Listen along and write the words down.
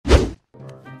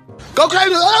Go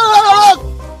crazy!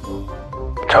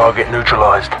 Target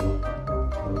neutralized.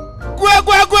 Quack,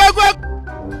 quack, quack, quack!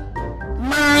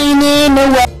 Mine in the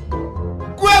way.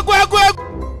 Quack, quack, quack!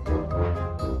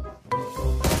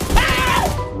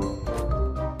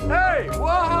 Hey,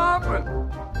 what happened?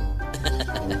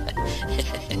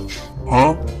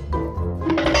 Huh?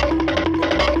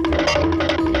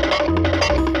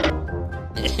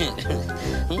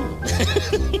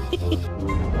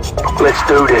 Let's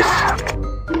do this.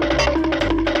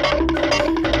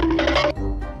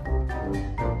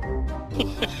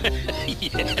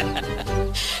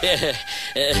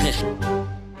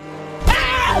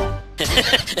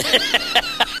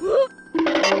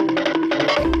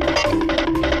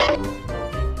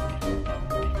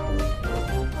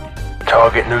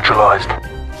 Target neutralized. I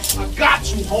got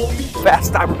you, homie!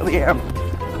 Fast I really am.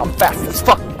 I'm fast as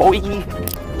fuck, boy.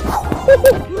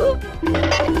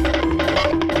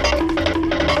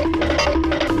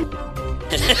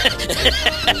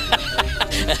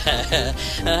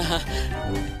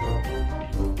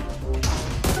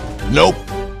 Nope.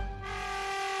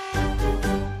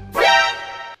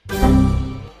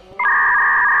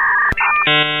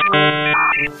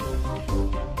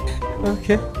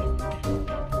 Okay.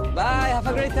 Bye, have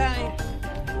a great time.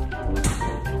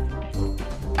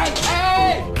 Hey,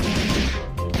 hey!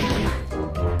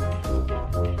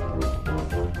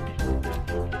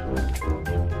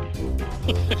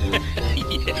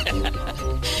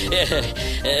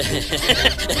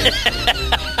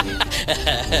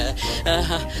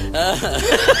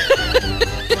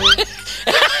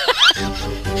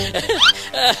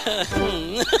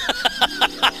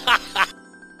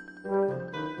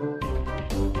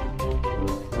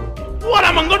 What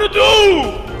am I gonna do?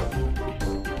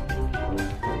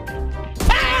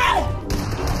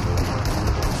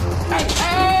 Hey,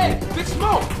 hey! Big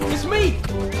Smoke! It's me!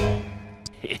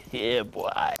 Yeah,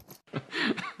 boy.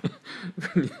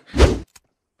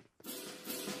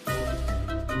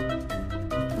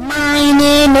 Mine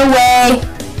in the way.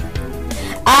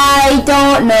 I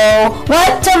don't know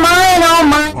what to mine on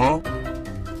mine. Huh?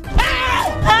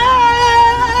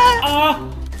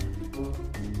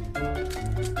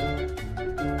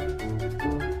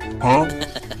 Huh?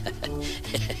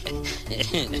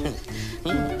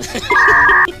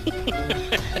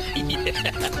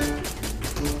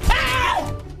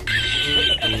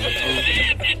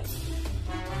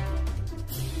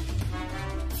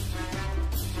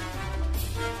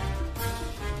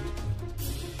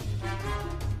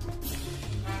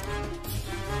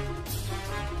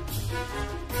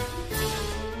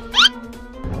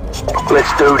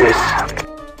 Let's do this.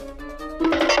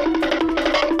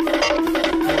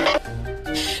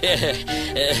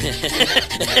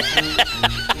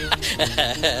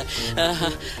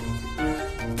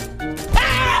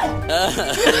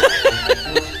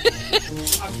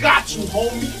 I got you,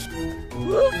 homie!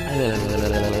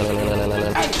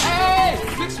 Hey, hey!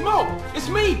 Big Smoke! It's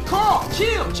me! Carl!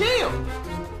 Chill, chill!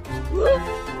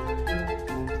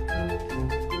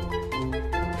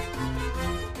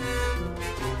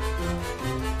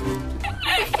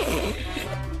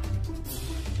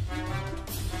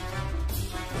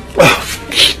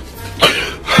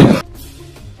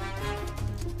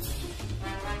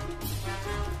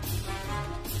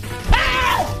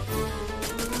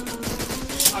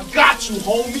 I got you,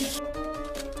 homie!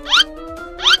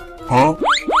 Huh?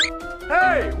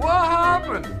 Hey, what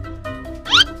happened?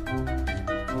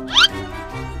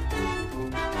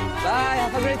 Bye,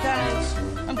 have a great time.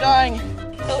 I'm dying.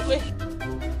 Help me.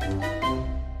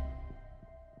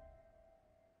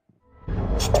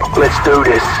 Let's do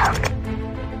this.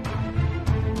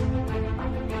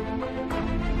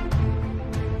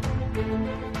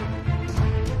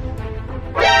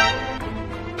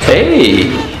 Hey,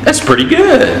 that's pretty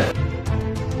good.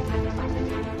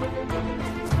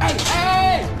 Hey,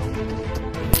 hey!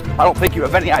 I don't think you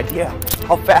have any idea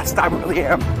how fast I really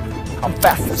am. I'm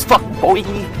fast as fuck, boy.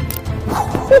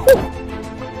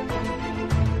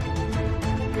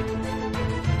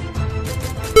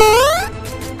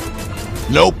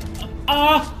 Nope.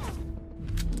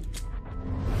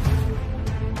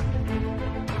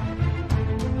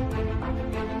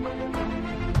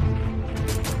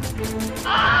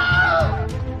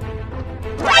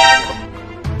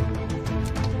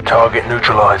 Target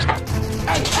neutralized.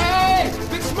 Hey, hey!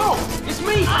 Big Smoke! It's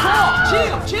me! Carl!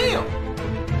 Chill, chill!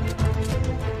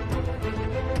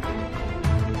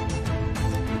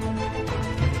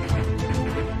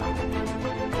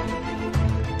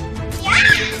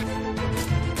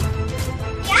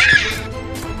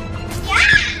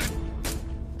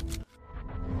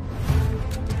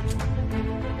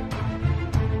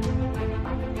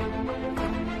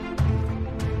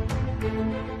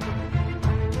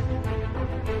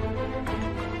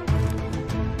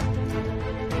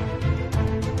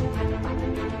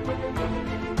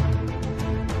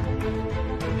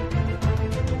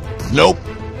 Nope.